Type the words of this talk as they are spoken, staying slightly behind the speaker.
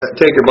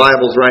Take your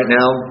Bibles right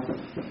now.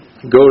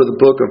 Go to the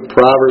book of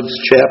Proverbs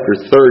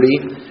chapter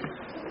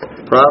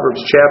 30.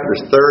 Proverbs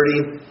chapter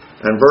 30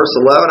 and verse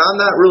 11. I'm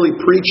not really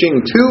preaching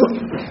to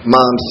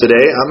moms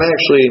today. I'm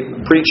actually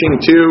preaching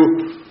to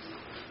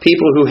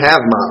people who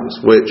have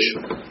moms, which,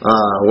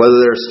 whether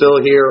they're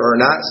still here or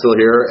not still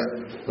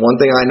here,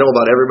 one thing I know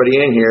about everybody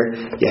in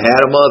here, you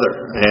had a mother.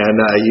 And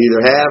you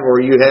either have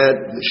or you had.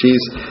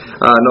 She's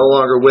no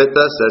longer with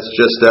us. That's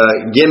just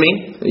a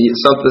gimme,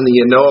 something that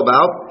you know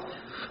about.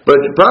 But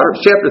in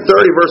Proverbs chapter 30,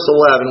 verse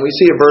 11, we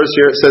see a verse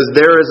here. It says,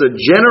 "There is a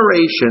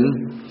generation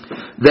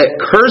that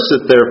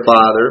curseth their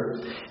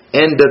father,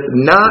 and doth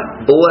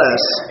not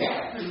bless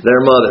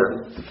their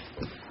mother."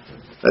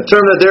 That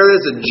term that there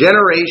is a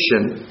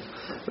generation,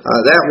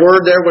 that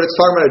word there, when it's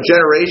talking about a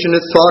generation,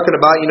 it's talking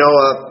about,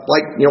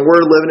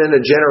 we're living in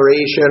a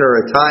generation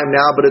or a time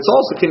now, but it's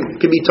also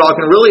can be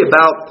talking really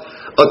about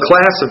a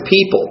class of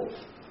people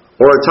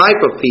or a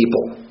type of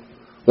people.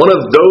 One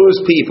of those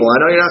people. I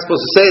know you're not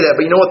supposed to say that,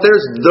 but you know what?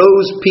 There's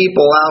those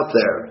people out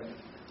there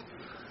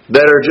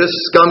that are just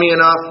scummy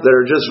enough, that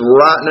are just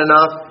rotten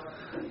enough,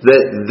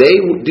 that they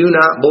do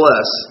not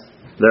bless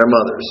their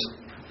mothers.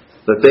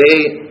 That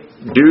they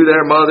do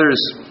their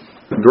mothers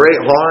great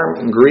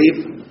harm and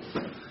grief.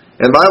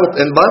 And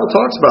the Bible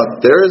talks about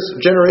there is a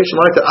generation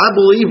like that. I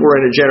believe we're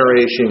in a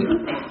generation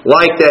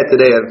like that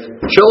today of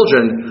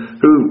children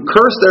who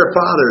curse their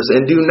fathers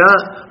and do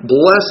not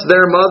bless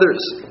their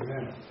mothers.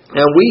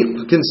 And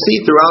we can see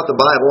throughout the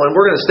Bible, and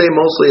we're going to stay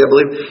mostly, I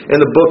believe, in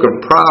the book of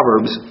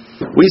Proverbs.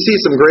 We see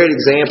some great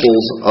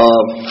examples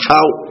of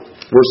how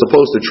we're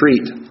supposed to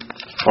treat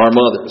our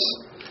mothers.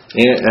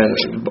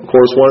 And of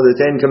course, one of the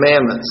 10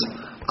 Commandments,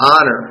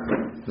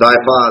 honor thy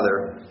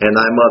father and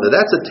thy mother.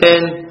 That's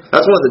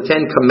one of the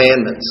 10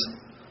 Commandments.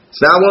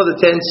 It's not one of the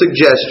 10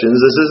 suggestions.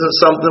 This isn't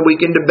something we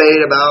can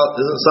debate about.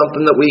 This isn't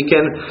something that we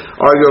can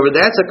argue over.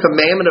 That's a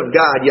commandment of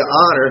God. You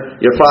honor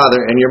your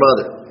father and your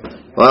mother.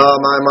 Well,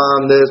 my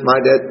mom this, my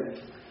dad.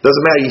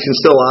 Doesn't matter. You can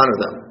still honor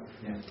them.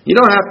 You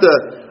don't have to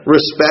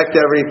respect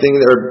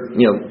everything or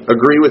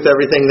agree with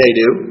everything they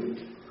do.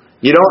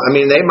 You don't. I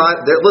mean,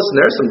 listen.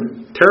 There's some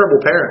terrible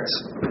parents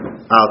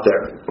out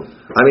there.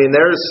 I mean,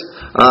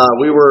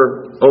 we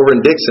were over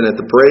in Dixon at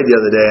the parade the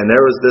other day, and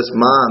there was this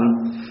mom.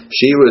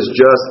 She was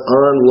just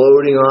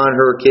unloading on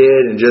her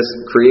kid and just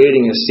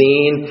creating a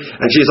scene.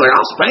 And she's like,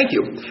 "I'll spank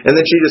you." And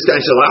then she said,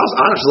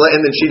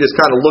 and then she just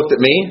kind of looked at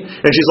me.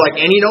 And she's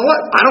like, "And you know what?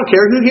 I don't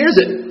care who hears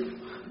it."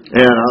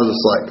 And I was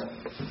just like,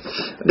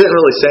 I didn't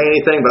really say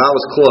anything, but I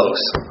was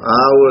close.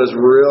 I was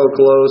real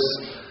close.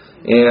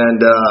 And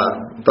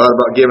thought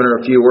about giving her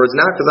a few words.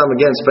 Not because I'm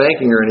against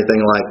spanking or anything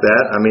like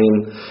that. I mean,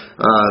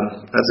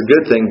 that's a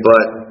good thing.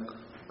 But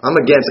I'm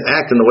against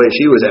acting the way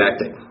she was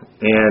acting.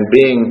 And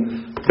being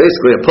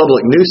basically a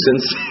public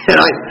nuisance. And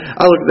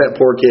I looked at that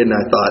poor kid and I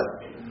thought,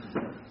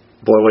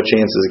 boy, what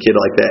chance does a kid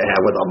like that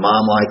have with a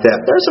mom like that?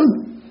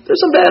 There's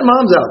some bad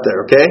moms out there,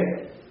 okay?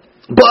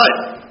 But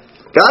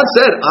God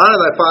said, honor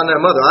thy father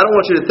and thy mother. I don't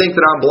want you to think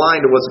that I'm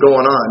blind to what's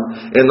going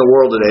on in the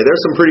world today.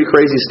 There's some pretty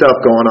crazy stuff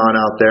going on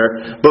out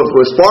there. But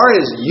as far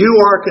as you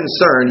are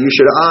concerned, you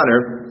should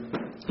honor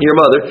your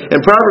mother.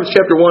 In Proverbs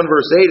chapter 1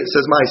 verse 8 it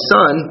says, "My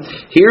son,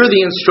 hear the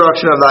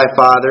instruction of thy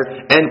father,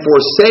 and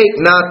forsake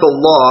not the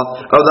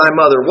law of thy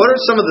mother." What are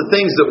some of the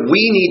things that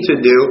we need to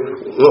do,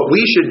 what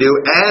we should do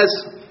as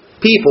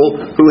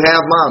people who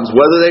have moms,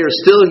 whether they are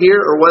still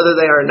here or whether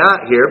they are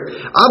not here?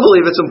 I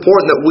believe it's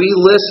important that we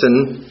listen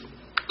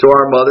to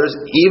our mothers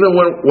even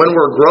when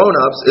we're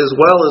grown-ups as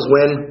well as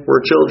when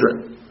we're children.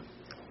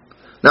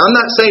 Now, I'm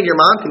not saying your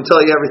mom can tell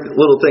you every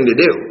little thing to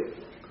do.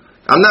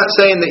 I'm not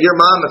saying that your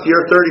mom, if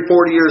you're 30,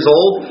 40 years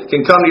old,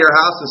 can come to your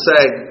house and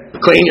say,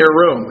 "Clean your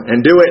room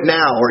and do it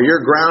now," or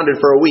 "You're grounded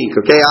for a week."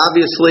 Okay,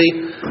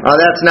 obviously,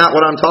 that's not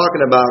what I'm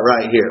talking about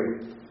right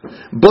here.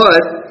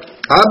 But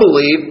I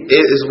believe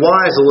it is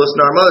wise to listen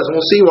to our mothers, and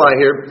we'll see why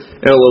here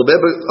in a little bit.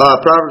 But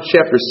Proverbs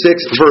chapter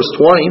 6, verse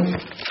 20.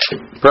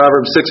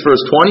 Proverbs 6,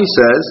 verse 20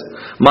 says,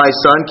 "My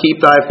son,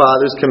 keep thy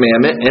father's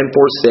commandment, and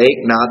forsake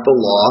not the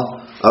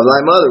law of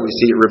thy mother." We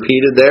see it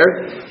repeated there.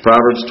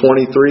 Proverbs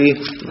 23,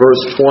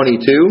 verse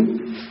 22.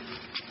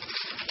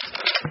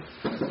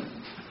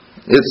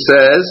 It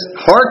says,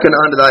 "Hearken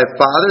unto thy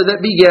father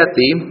that begat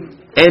thee,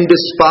 and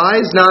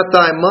despise not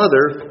thy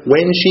mother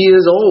when she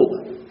is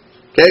old."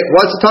 Okay,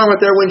 what's it talking about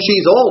there when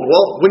she's old?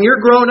 Well, when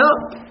you're grown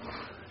up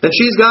and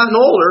she's gotten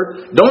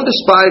older, don't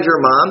despise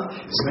your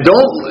mom.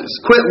 Don't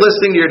quit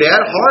listening to your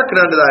dad.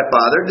 Hearken unto thy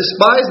father.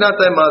 Despise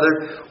not thy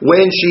mother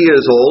when she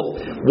is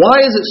old. Why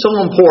is it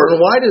so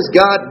important? Why does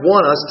God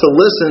want us to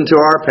listen to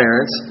our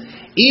parents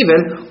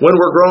even when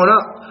we're grown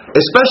up?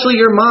 Especially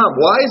your mom.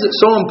 Why is it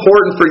so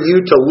important for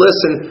you to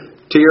listen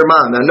to your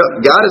mom? Now, no,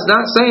 God is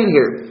not saying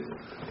here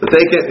that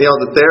they can,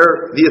 that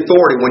they're the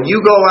authority. When you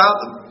go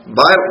out,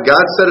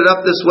 God set it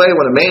up this way.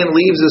 When a man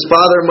leaves his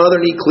father and mother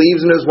and he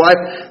cleaves in his wife,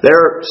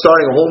 they're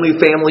starting a whole new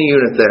family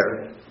unit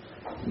there.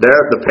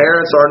 The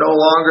parents are no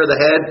longer the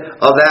head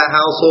of that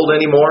household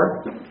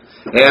anymore.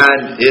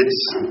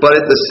 But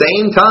at the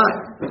same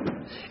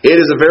time, it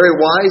is a very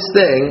wise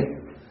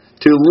thing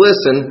to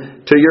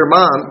listen to your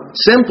mom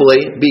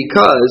simply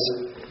because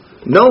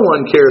no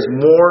one cares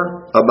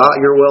more about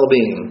your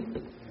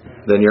well-being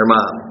than your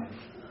mom.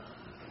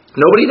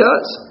 Nobody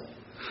does.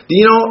 Do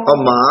you know a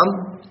mom,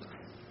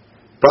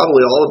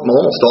 probably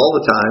almost all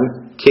the time,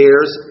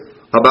 cares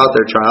about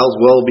their child's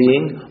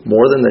well-being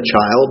more than the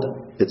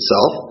child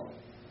itself?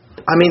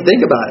 I mean, think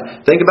about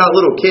it. Think about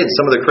little kids,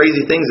 some of the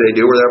crazy things they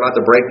do where they're about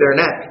to break their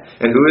neck.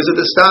 And who is it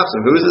that stops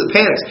them? Who is it that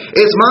panics?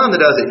 It's mom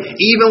that does it.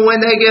 Even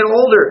when they get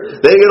older,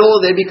 they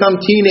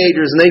become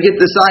teenagers, and they get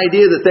this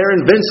idea that they're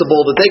invincible,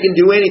 that they can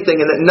do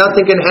anything, and that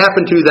nothing can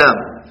happen to them.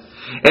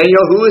 And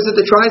who is it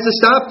that tries to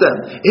stop them?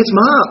 It's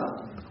mom.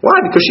 Why?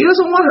 Because she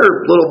doesn't want her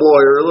little boy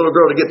or her little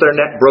girl to get their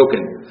neck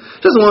broken.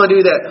 She doesn't want to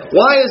do that.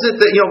 Why is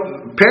it that,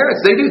 parents,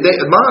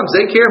 moms,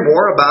 they care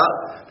more about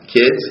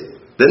kids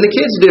than the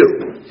kids do.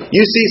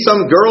 You see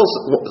some girls,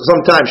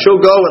 sometimes she'll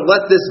go and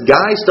let this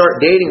guy start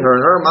dating her,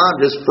 and her mom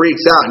just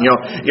freaks out. And,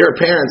 your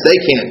parents, they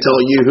can't tell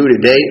you who to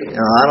date.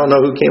 I don't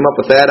know who came up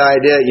with that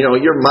idea.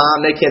 Your mom,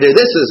 they can't do.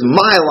 This is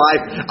my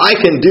life. I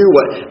can do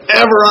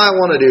whatever I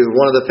want to do.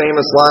 One of the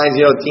famous lines,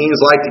 teens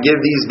like to give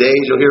these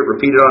days. You'll hear it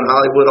repeated on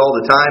Hollywood all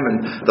the time. And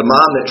the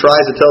mom that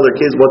tries to tell their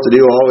kids what to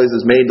do always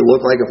is made to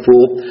look like a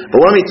fool.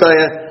 But let me tell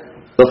you,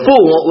 the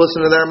fool won't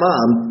listen to their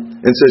mom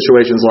in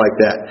situations like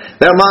that.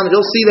 That mom,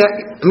 you'll see that.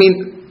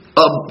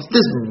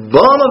 This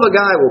bum of a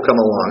guy will come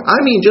along. I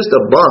mean, just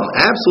a bum.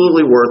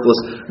 Absolutely worthless.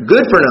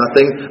 Good for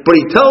nothing. But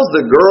he tells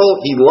the girl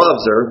he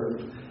loves her,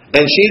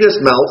 and she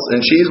just melts,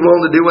 and she's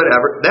willing to do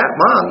whatever. That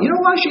mom, you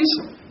know why she's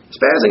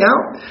spazzing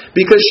out?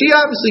 Because she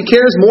obviously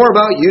cares more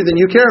about you than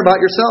you care about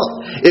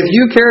yourself. If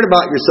you cared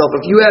about yourself,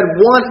 if you had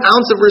 1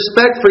 ounce of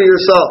respect for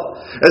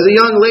yourself, as a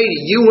young lady,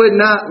 you would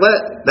not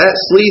let that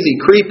sleazy,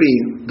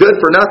 creepy,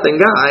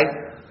 good-for-nothing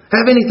guy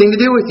have anything to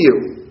do with you.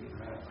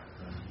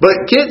 But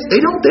kids,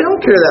 they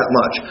don't care that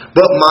much.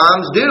 But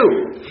moms do.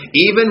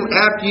 Even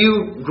after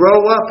you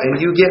grow up and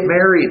you get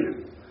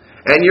married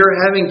and you're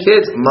having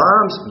kids,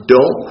 moms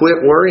don't quit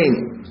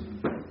worrying.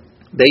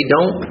 They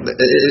don't.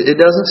 It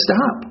doesn't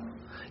stop.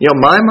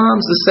 My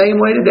mom's the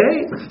same way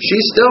today. She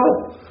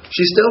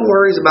still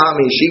worries about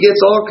me. She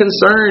gets all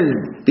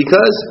concerned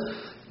because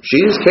she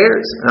just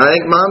cares. And I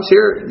think moms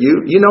here,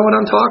 you know what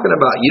I'm talking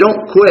about. You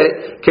don't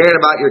quit caring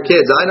about your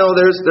kids. I know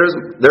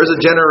there's a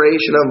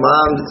generation of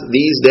moms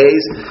these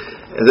days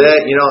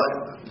that,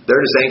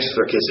 they're just anxious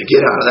for kids to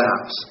get out of the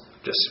house.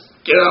 Just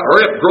get out,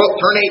 hurry up, grow up,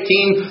 turn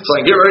 18, so I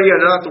can get ready, I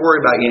don't have to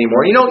worry about you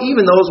anymore.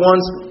 Even those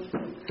ones,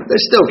 they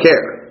still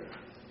care.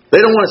 They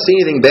don't want to see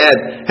anything bad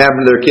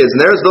happen to their kids. And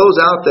there's those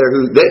out there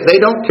who,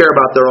 they don't care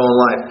about their own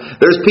life.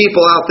 There's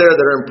people out there that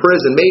are in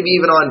prison, maybe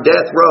even on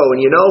death row. And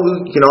you know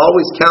who can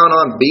always count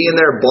on being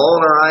there,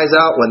 bawling their eyes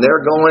out when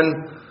they're going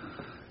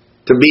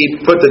to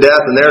be put to death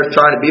and they're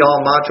trying to be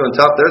all macho and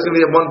tough? There's going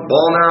to be one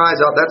bawling their eyes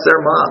out. That's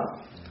their mom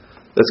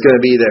that's going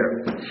to be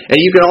there. And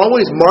you can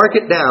always mark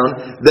it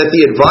down that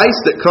the advice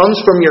that comes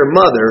from your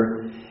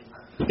mother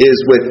is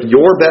with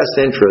your best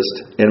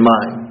interest in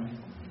mind.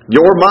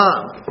 Your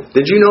mom.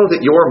 Did you know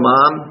that your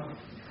mom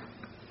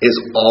is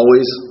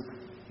always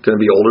going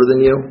to be older than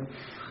you?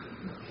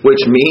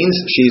 Which means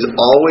she's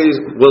always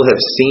will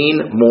have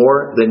seen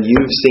more than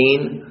you've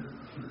seen.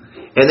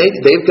 And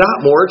they've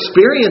got more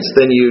experience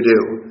than you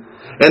do.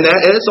 And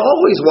it's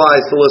always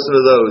wise to listen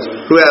to those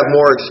who have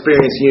more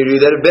experience than you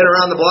do, that have been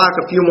around the block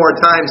a few more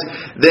times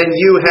than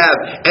you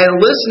have. And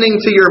listening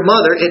to your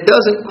mother, it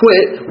doesn't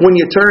quit when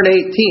you turn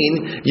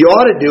 18. You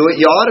ought to do it.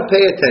 You ought to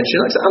pay attention.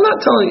 Like I said, I'm not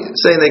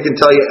saying they can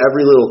tell you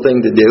every little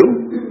thing to do.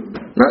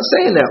 I'm not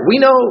saying that. We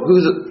know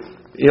who's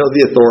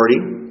the authority,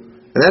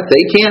 and that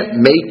they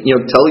can't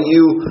tell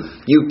you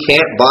you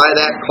can't buy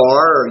that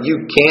car, or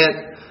you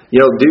can't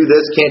do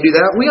this, can't do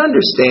that. We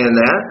understand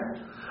that.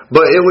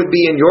 But it would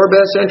be in your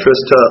best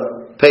interest to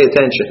pay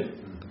attention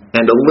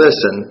and to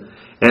listen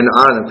and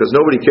honor them, because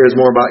nobody cares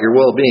more about your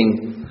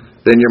well-being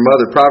than your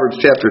mother. Proverbs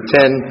chapter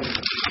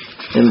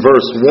 10 in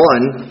verse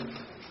 1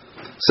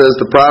 says,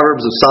 the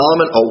Proverbs of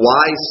Solomon, a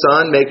wise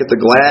son maketh a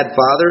glad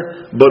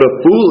father, but a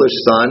foolish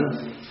son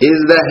is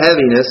the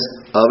heaviness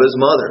of his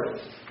mother.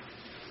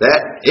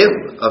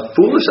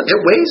 It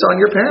weighs on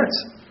your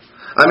parents.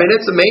 I mean,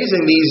 it's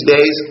amazing these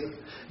days.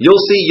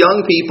 You'll see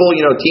young people,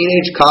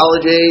 teenage,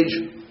 college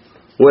age,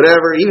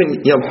 whatever,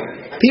 even,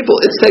 people,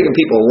 it's taken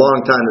people a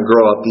long time to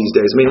grow up these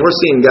days. I mean, we're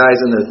seeing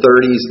guys in their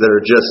 30s that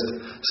are just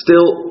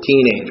still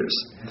teenagers.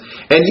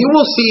 And you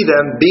will see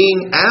them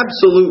being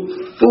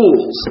absolute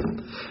fools,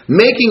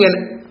 making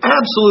an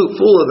absolute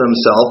fool of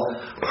themselves,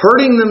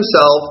 hurting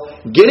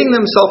themselves, getting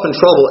themselves in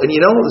trouble. And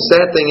the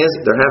sad thing is,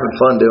 they're having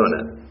fun doing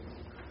it.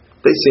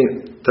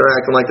 They're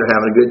acting like they're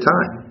having a good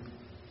time.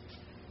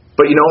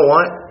 But you know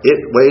what? It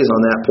weighs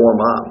on that poor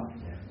mom.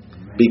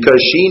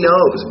 Because she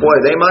knows, boy,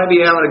 they might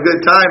be having a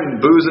good time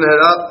boozing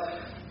it up,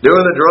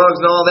 doing the drugs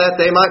and all that.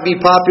 They might be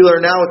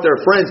popular now with their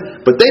friends,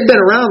 but they've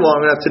been around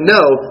long enough to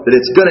know that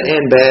it's going to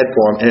end bad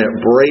for them, and it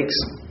breaks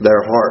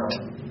their heart.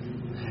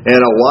 And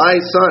a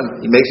wise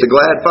son, he makes a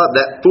glad father.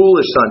 That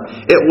foolish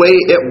son, it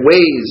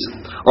weighs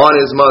on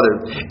his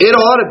mother. It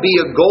ought to be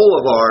a goal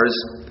of ours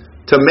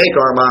to make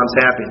our moms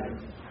happy.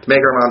 To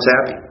make our moms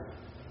happy.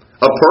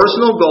 A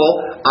personal goal,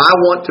 I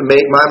want to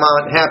make my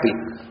mom happy.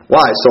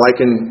 Why? So I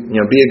can,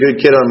 be a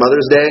good kid on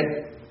Mother's Day?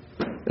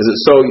 Is it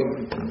so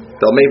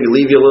they'll maybe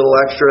leave you a little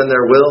extra in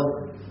their will?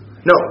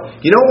 No.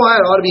 You know why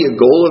it ought to be a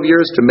goal of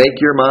yours to make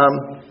your mom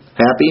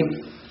happy?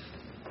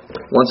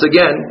 Once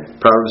again,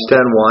 Proverbs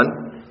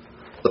 10:1,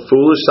 the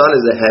foolish son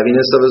is the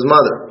heaviness of his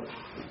mother.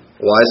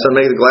 A wise son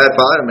makes a glad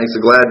father, and makes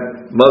a glad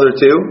mother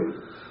too.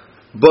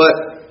 But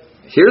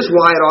here's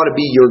why it ought to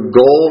be your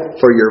goal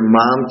for your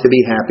mom to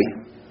be happy.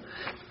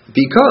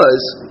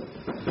 Because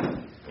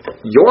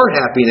your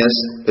happiness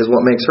is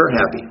what makes her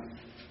happy.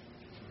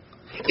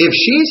 If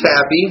she's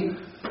happy,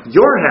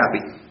 you're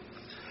happy.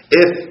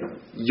 If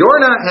you're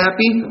not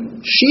happy,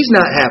 she's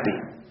not happy.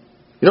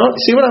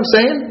 See what I'm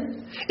saying?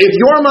 If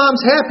your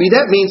mom's happy,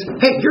 that means,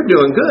 hey, you're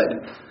doing good.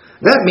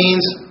 That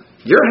means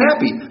you're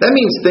happy. That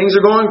means things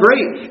are going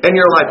great in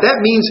your life. That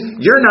means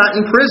you're not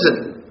in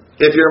prison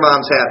if your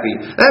mom's happy.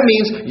 That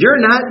means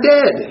you're not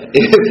dead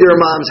if your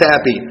mom's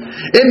happy.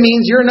 It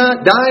means you're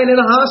not dying in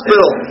a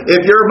hospital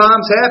if your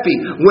mom's happy.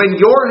 When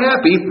you're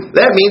happy,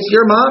 that means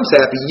your mom's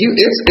happy.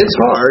 It's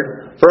hard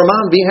for a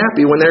mom to be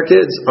happy when their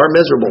kids are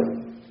miserable.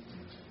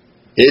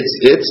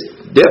 It's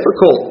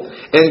difficult.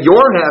 And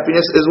your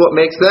happiness is what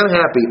makes them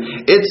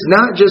happy. It's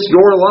not just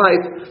your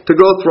life to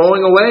go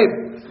throwing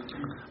away.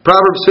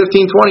 Proverbs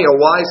 15:20, a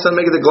wise son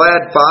maketh a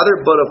glad father,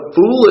 but a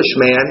foolish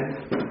man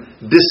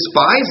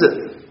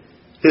despiseth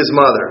his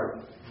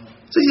mother.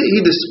 So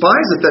he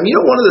despiseth them.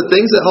 One of the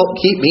things that helped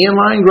keep me in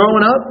line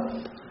growing up?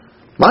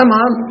 My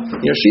mom,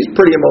 she's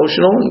pretty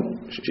emotional, and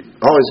she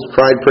always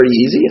cried pretty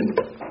easy, and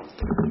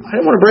I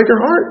didn't want to break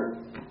her heart.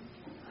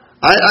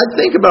 I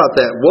think about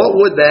that. What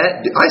would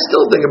that do? I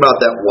still think about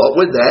that. What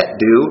would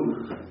that do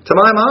to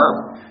my mom?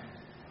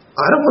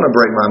 I don't want to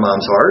break my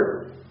mom's heart.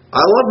 I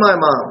love my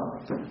mom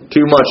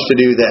too much to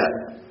do that.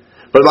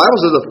 But the Bible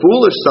says the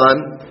foolish son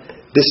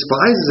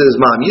despises his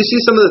mom. You see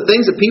some of the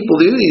things that people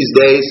do these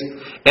days,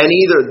 and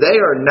either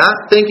they are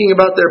not thinking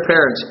about their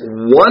parents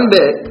one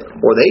bit,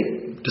 or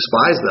they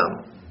despise them.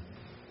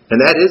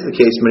 And that is the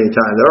case many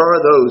times. There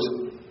are those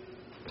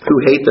who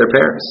hate their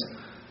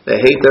parents. They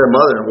hate their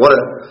mother.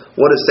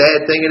 What a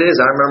sad thing it is.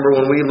 I remember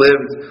when we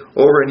lived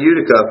over in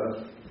Utica,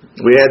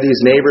 we had these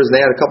neighbors, and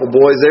they had a couple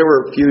boys. They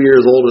were a few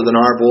years older than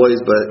our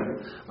boys, but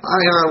I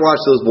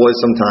watched those boys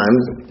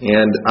sometimes.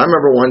 And I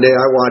remember one day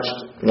I watched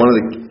one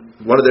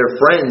of their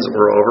friends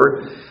were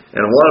over,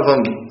 and one of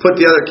them put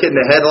the other kid in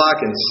a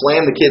headlock and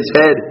slammed the kid's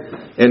head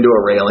into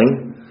a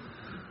railing.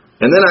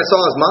 And then I saw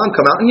his mom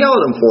come out and yell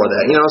at him for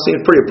that. It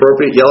seems pretty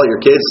appropriate. Yell at your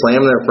kid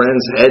slamming their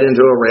friend's head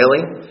into a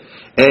railing.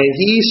 And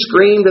he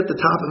screamed at the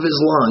top of his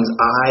lungs,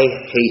 "I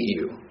hate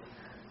you."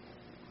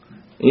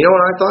 And you know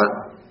what I thought?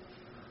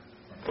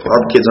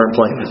 Our kids aren't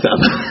playing with them.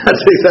 That's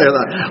exactly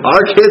right.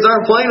 Our kids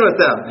aren't playing with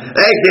them.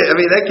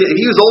 That kid,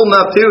 he was old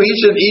enough too.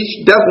 He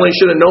definitely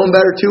should have known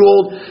better. Too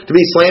old to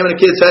be slamming a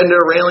kid's head into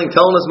a railing,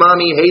 telling his mom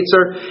he hates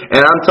her. And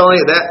I'm telling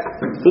you, that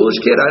foolish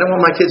kid, I don't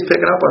want my kids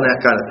picking up on that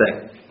kind of thing.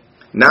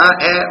 Not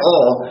at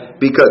all.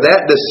 Because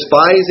that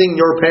despising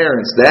your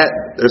parents,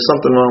 there's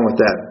something wrong with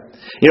that.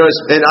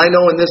 And I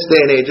know in this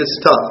day and age it's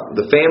tough.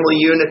 The family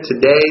unit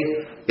today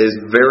is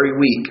very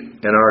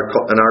weak in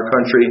our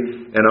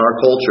country and our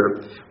culture.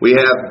 We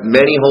have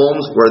many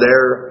homes where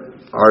there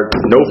are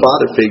no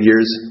father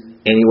figures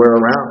anywhere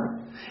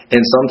around.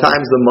 And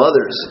sometimes the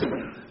mothers,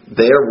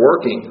 they're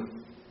working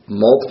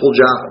multiple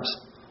jobs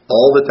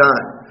all the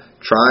time,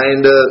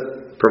 trying to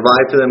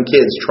provide for them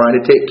kids, trying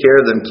to take care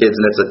of them kids.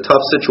 And it's a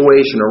tough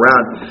situation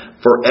around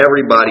for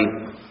everybody.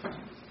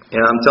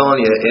 And I'm telling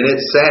you, and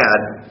it's sad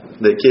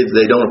that kids,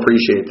 they don't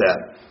appreciate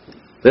that.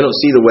 They don't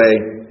see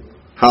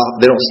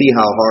they don't see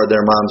how hard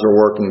their moms are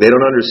working. They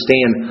don't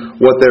understand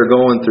what they're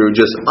going through.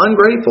 Just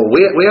ungrateful.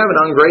 We have an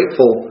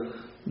ungrateful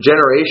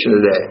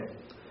generation today.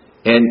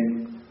 And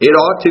it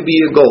ought to be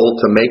a goal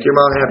to make your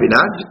mom happy.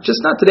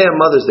 Not today on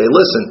Mother's Day.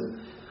 Listen,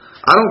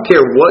 I don't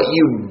care what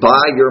you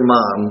buy your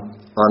mom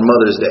on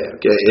Mother's Day.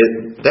 Okay,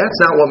 that's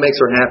not what makes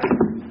her happy.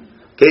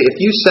 Okay, if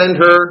you send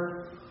her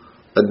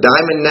a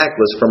diamond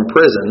necklace from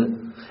prison,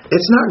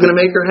 it's not going to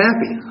make her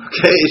happy.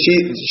 Okay,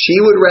 she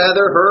would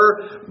rather her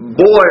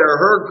boy or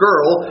her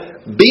girl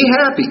be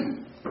happy.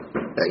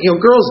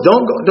 Girls,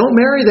 don't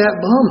marry that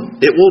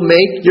bum. It will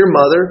make your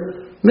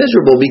mother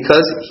miserable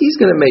because he's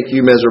going to make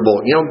you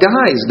miserable.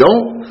 Guys,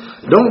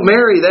 don't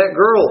marry that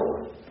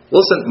girl.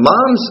 Listen,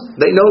 moms,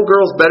 they know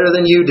girls better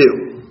than you do.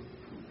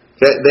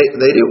 Okay,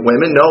 they do.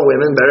 Women know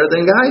women better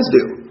than guys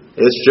do.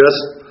 It's just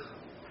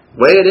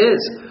the way it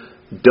is.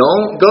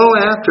 Don't go.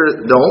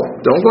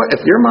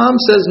 If your mom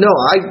says no,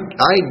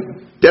 I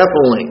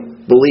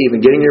definitely believe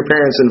in getting your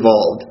parents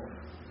involved.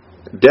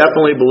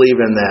 Definitely believe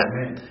in that.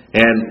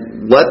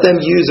 And let them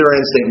use their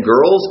instinct.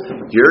 Girls,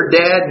 your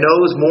dad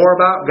knows more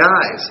about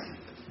guys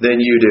than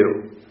you do.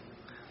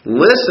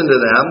 Listen to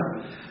them.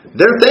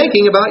 They're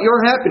thinking about your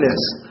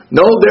happiness.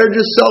 No, they're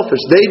just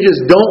selfish. They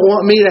just don't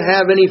want me to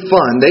have any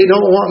fun. They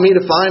don't want me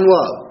to find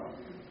love.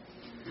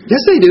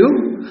 Yes, they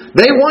do.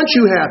 They want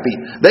you happy.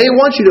 They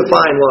want you to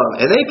find love.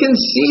 And they can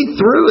see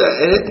through that.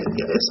 And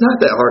it's not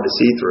that hard to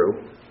see through.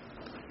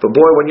 But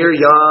boy, when you're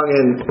young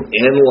and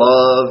in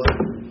love,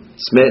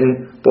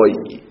 smitten, boy,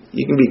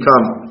 you can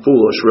become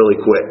foolish really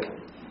quick.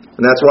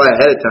 And that's why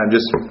ahead of time,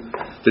 just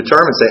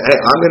determine, say, hey,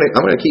 I'm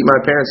going to keep my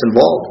parents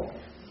involved.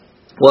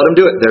 Let them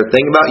do it. They're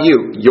thinking about you.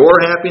 Your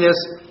happiness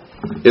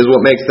is what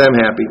makes them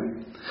happy.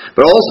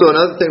 But also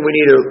another thing we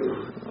need to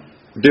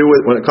do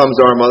when it comes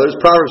to our mothers,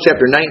 Proverbs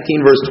chapter 19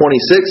 verse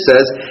 26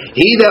 says,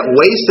 He that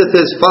wasteth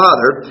his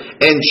father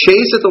and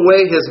chaseth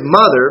away his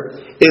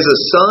mother is a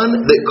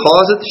son that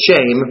causeth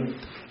shame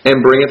and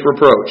bringeth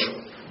reproach.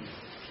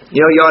 You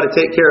know, you ought to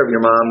take care of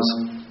your moms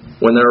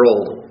when they're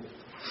old.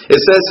 It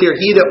says here,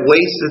 he that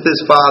wasteth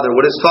his father.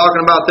 What it's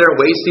talking about there,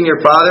 wasting your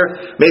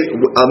father,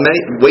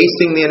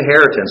 wasting the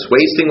inheritance,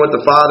 wasting what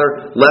the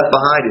father left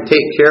behind to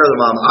take care of the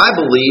mom. I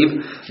believe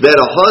that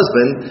a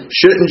husband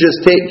shouldn't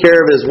just take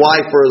care of his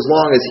wife for as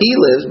long as he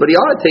lives, but he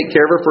ought to take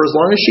care of her for as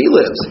long as she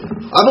lives.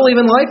 I believe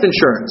in life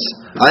insurance.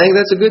 I think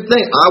that's a good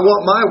thing. I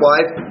want my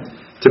wife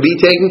to be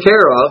taken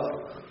care of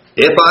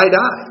if I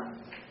die.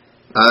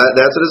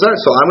 That's a desire.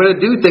 So I'm going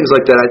to do things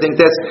like that. I think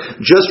that's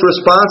just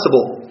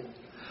responsible.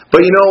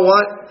 But you know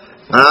what?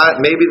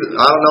 Maybe,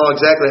 I don't know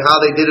exactly how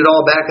they did it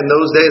all back in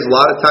those days. A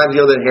lot of times,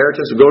 the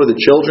inheritance would go to the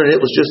children. It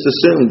was just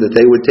assumed that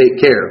they would take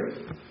care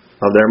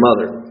of their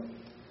mother.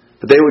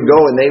 But they would go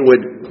and they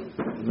would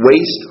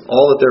waste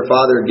all that their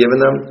father had given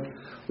them,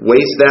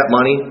 waste that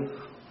money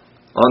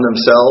on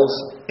themselves,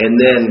 and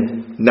then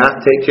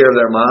not take care of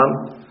their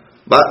mom.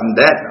 But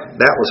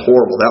that was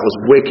horrible. That was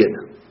wicked.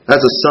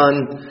 That's a son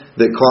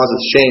that causes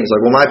shame. It's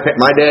like, well,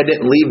 my dad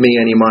didn't leave me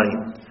any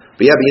money.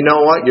 But you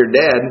know what? Your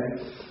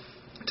dad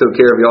took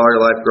care of you all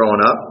your life growing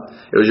up.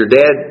 It was your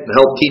dad that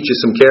helped teach you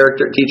some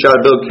character, teach you how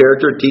to build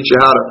character, he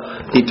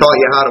taught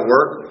you how to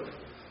work,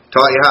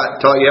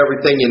 taught you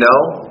everything you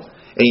know.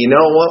 And you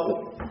know what?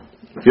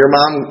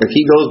 If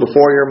he goes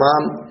before your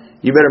mom,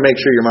 you better make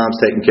sure your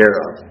mom's taken care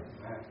of.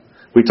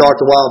 We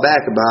talked a while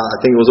back about, I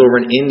think it was over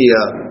in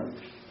India,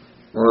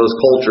 one of those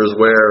cultures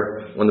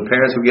where when the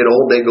parents would get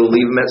old, they go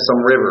leave them at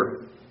some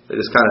river. They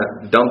just kind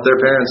of dump their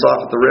parents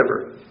off at the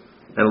river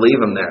and leave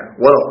them there.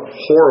 What a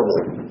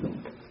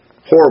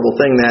horrible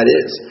thing that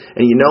is.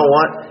 And you know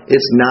what?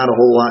 It's not a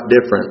whole lot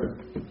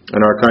different in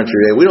our country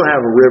today. We don't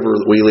have a river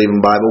that we leave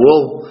them by, but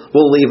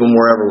we'll leave them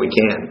wherever we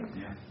can.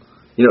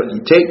 You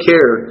take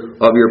care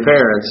of your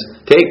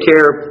parents. Take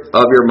care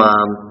of your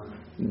mom.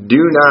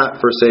 Do not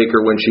forsake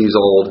her when she's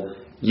old.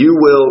 You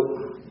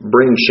will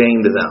bring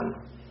shame to them.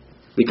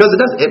 Because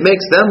it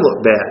makes them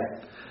look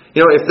bad.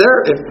 If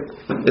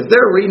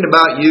they're reading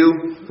about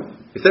you,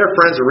 if their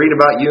friends are reading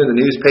about you in the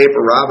newspaper,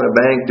 robbing a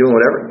bank, doing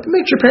whatever, it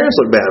makes your parents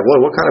look bad.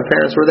 What kind of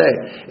parents were they?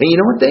 And you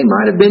know what? They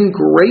might have been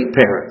great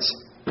parents.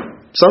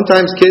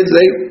 Sometimes kids,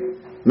 they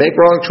make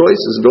wrong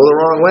choices, go the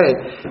wrong way,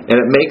 and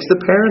it makes the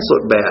parents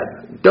look bad.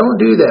 Don't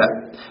do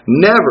that.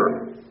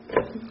 Never,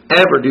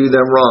 ever do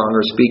them wrong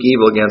or speak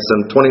evil against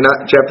them.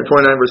 Chapter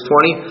 29, verse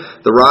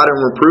 20, the rod and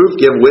reproof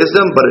give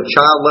wisdom, but a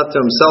child left to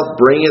himself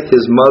bringeth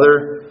his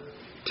mother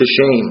to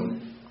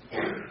shame.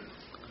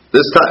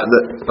 This time,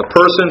 a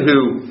person who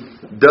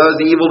does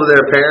evil to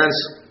their parents,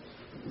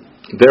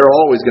 they're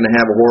always going to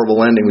have a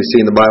horrible ending. We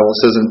see in the Bible, it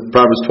says in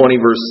Proverbs 30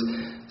 verse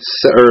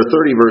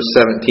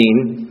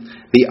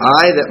 17, the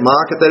eye that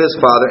mocketh at his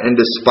father and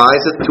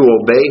despiseth to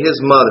obey his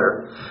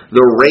mother,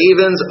 the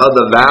ravens of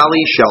the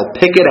valley shall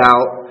pick it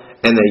out,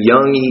 and the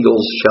young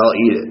eagles shall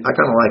eat it. I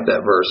kind of like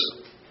that verse.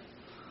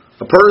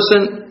 A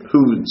person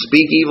who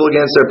speak evil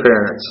against their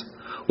parents,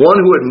 one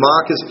who would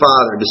mock his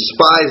father,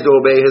 despise to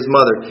obey his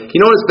mother. You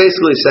know what it's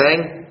basically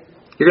saying?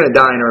 You're going to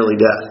die an early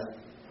death.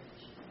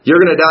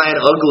 You're going to die an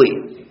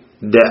ugly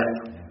death.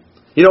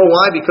 You know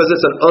why? Because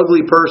it's an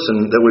ugly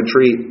person that would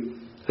treat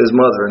his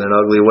mother in an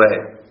ugly way.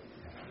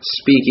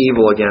 Speak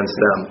evil against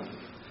them.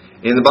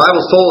 And the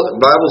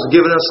Bible's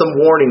given us some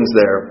warnings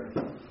there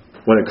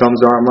when it comes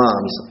to our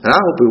moms. And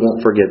I hope we won't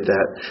forget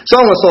that. So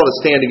I want us all to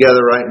stand together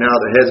right now,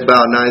 the heads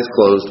bowed and eyes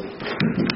closed.